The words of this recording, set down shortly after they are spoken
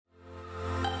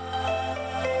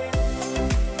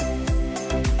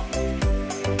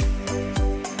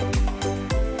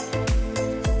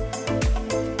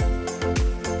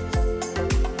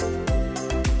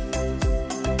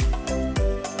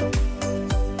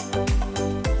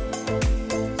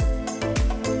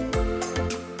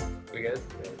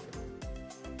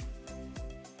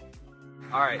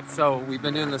right, so we've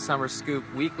been doing the Summer Scoop,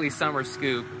 weekly Summer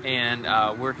Scoop, and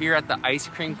we're here at the Ice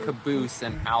Cream Caboose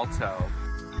in Alto.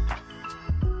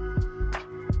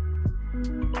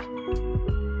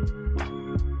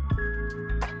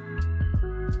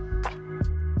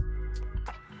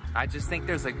 I just think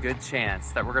there's a good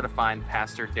chance that we're gonna find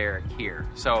Pastor Derek here.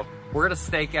 So we're gonna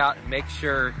stake out and make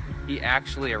sure he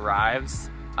actually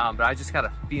arrives, but I just got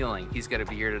a feeling he's gonna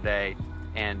be here today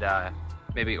and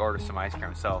maybe order some ice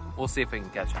cream. So we'll see if we can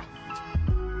catch him.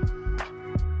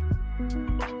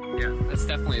 Yeah, that's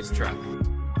definitely his truck.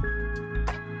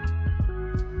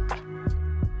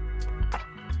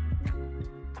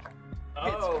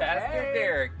 It's Pastor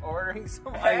Derek ordering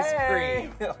some ice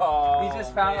cream. Oh, he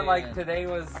just found it like today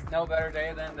was no better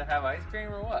day than to have ice cream,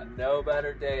 or what? No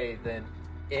better day than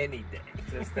any day.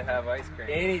 Just to have ice cream.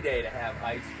 Any day to have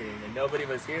ice cream, and nobody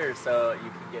was here, so you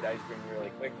could get ice cream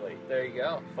really quickly. There you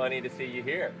go. Funny to see you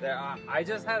here. I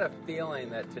just had a feeling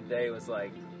that today was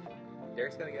like,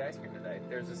 Derek's gonna get ice cream today.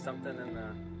 There's just something in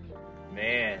the...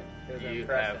 Man, you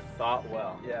have thought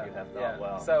well. Yeah. You have thought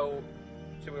well. So,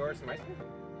 should we order some ice cream?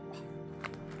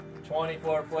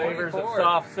 24 flavors of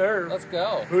soft serve. Let's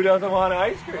go. Who doesn't want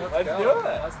ice cream? Let's do it.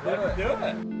 Let's do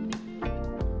it.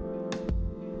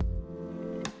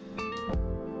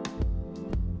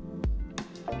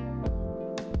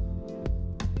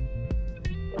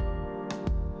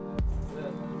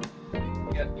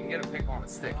 You can get a pick on a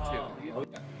stick too.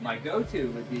 My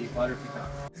go-to would be butter pecan.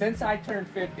 Since I turned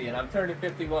 50, and I'm turning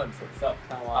 51, so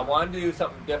I wanted to do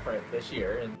something different this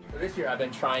year. And this year I've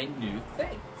been trying new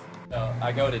things. So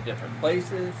I go to different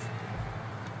places.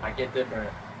 I get different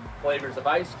flavors of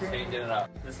ice cream. Changing it up.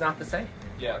 It's not the same.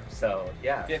 Yeah. So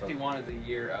yeah. 51 is a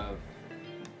year of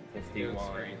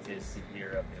 51 is the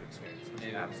year of new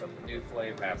experiences. Absolutely. New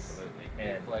flavor. Absolutely. New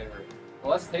And flavor.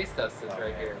 Well, let's taste test this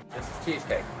right here. This is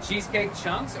cheesecake. Cheesecake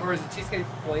chunks, or is it cheesecake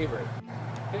flavored?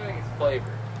 I feel like it's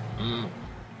flavored. Mmm.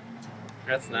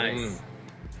 That's nice.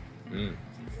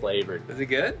 Flavored. Is it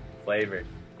good? Flavored.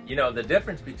 You know, the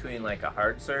difference between like a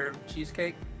hard serve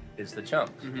cheesecake is the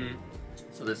chunks.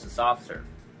 So this is soft serve.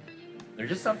 There's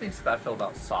just something special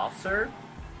about soft serve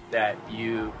that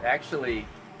you actually,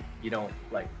 you don't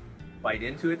like bite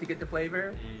into it to get the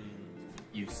flavor.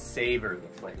 You savor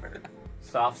the flavor.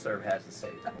 Soft serve has the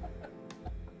savor.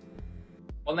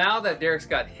 Well, now that Derek's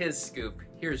got his scoop,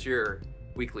 here's your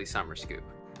weekly summer scoop.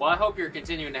 Well, I hope you're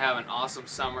continuing to have an awesome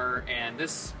summer, and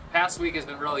this past week has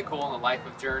been really cool in the Life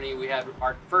of Journey. We had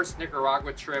our first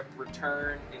Nicaragua trip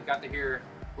return and got to hear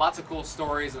lots of cool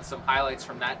stories and some highlights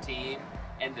from that team.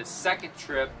 And the second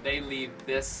trip, they leave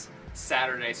this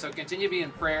Saturday. So continue to be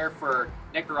in prayer for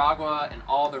Nicaragua and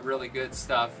all the really good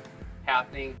stuff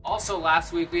happening. Also,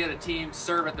 last week we had a team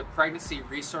serve at the Pregnancy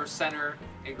Resource Center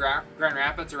in Grand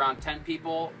Rapids. Around 10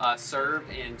 people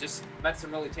served and just met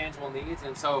some really tangible needs.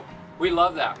 And so we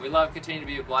love that. We love continuing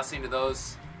to be a blessing to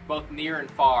those both near and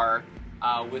far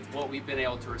with what we've been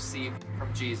able to receive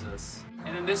from Jesus.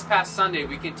 And then this past Sunday,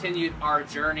 we continued our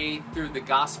journey through the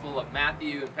Gospel of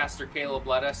Matthew, and Pastor Caleb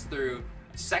led us through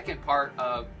the second part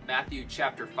of Matthew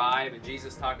chapter 5, and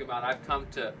Jesus talked about, I've come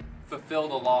to fulfill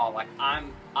the law. Like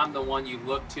I'm the one you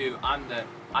look to. I'm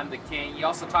the king. He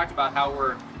also talked about how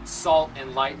we're salt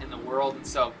and light in the world. And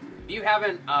so if you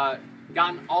haven't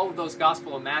gotten all of those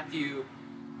Gospel of Matthew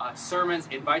sermons,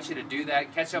 invite you to do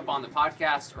that. Catch up on the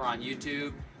podcast or on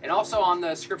YouTube, and also on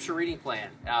the scripture reading plan.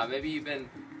 Maybe you've been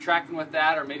tracking with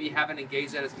that, or maybe you haven't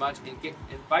engaged that as much, and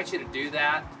invite you to do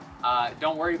that.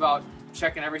 Don't worry about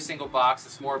checking every single box.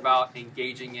 It's more about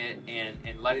engaging it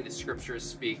and letting the scriptures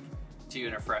speak to you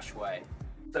in a fresh way.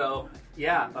 So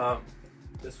yeah,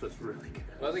 this was really good.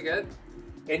 Was it good?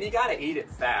 And you gotta eat it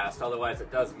fast, otherwise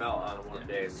it does melt on one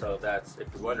day. So that's, if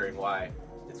you're wondering why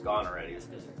it's gone already, it's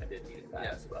because I didn't eat it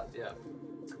fast.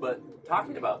 But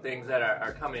talking about things that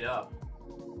are coming up,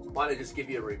 I want to just give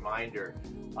you a reminder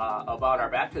about our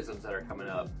baptisms that are coming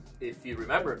up. If you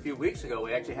remember, a few weeks ago,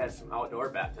 we actually had some outdoor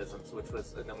baptisms, which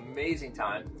was an amazing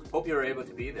time. Hope you were able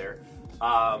to be there.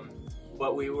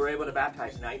 But we were able to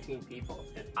baptize 19 people.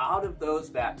 And out of those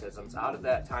baptisms, out of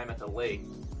that time at the lake,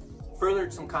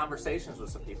 furthered some conversations with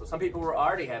some people. Some people were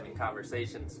already having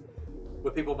conversations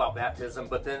with people about baptism,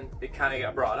 but then it kind of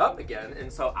got brought up again.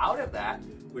 And so out of that,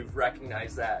 we've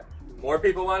recognized that more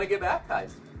people want to get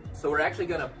baptized. So we're actually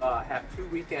going to have 2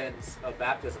 weekends of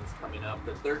baptisms coming up,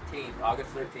 the 13th, August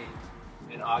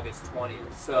 13th, and August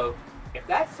 20th. So if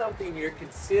that's something you're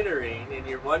considering and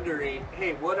you're wondering,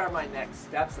 hey, what are my next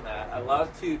steps in that? I'd love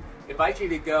to invite you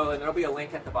to go, and there'll be a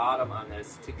link at the bottom on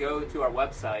this, to go to our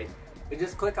website And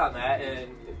just click on that,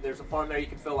 and there's a form there you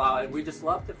can fill out. And we just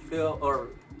love to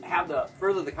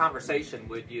further the conversation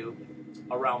with you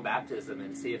around baptism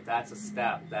and see if that's a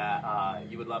step that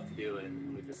you would love to do.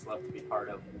 And we'd just love to be part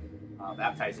of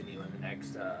baptizing you in the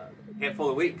next handful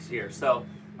of weeks here. So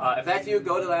if that's you,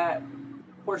 go to that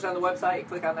portion on the website,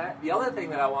 click on that. The other thing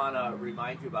that I want to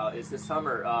remind you about is this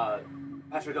summer,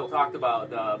 Pastor Dill talked about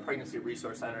the Pregnancy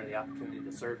Resource Center and the opportunity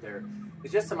to serve there.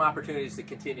 There's just some opportunities to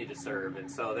continue to serve, and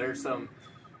so there's some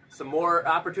more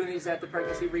opportunities at the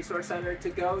Pregnancy Resource Center to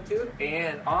go to,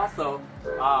 and also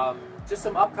just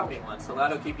some upcoming ones, so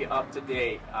that'll keep you up to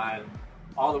date on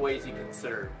all the ways you can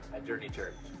serve at Journey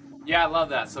Church. Yeah, I love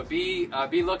that. So be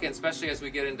looking, especially as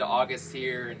we get into August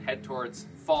here and head towards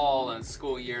fall and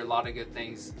school year. A lot of good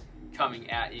things coming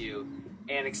at you.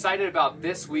 And excited about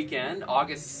this weekend,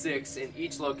 August 6th, in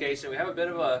each location. We have a bit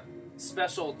of a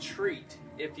special treat,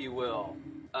 if you will,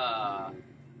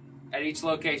 at each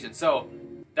location. So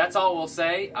that's all we'll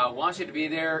say. I want you to be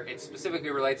there. It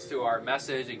specifically relates to our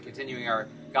message and continuing our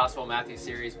Gospel of Matthew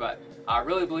series, but I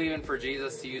really believe in for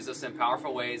Jesus to use us in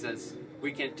powerful ways as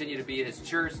we continue to be His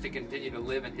church, to continue to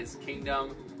live in His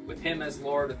kingdom, with Him as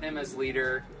Lord, with Him as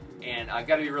leader, and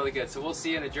got to be really good. So we'll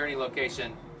see you in a Journey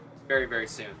location very, very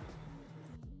soon.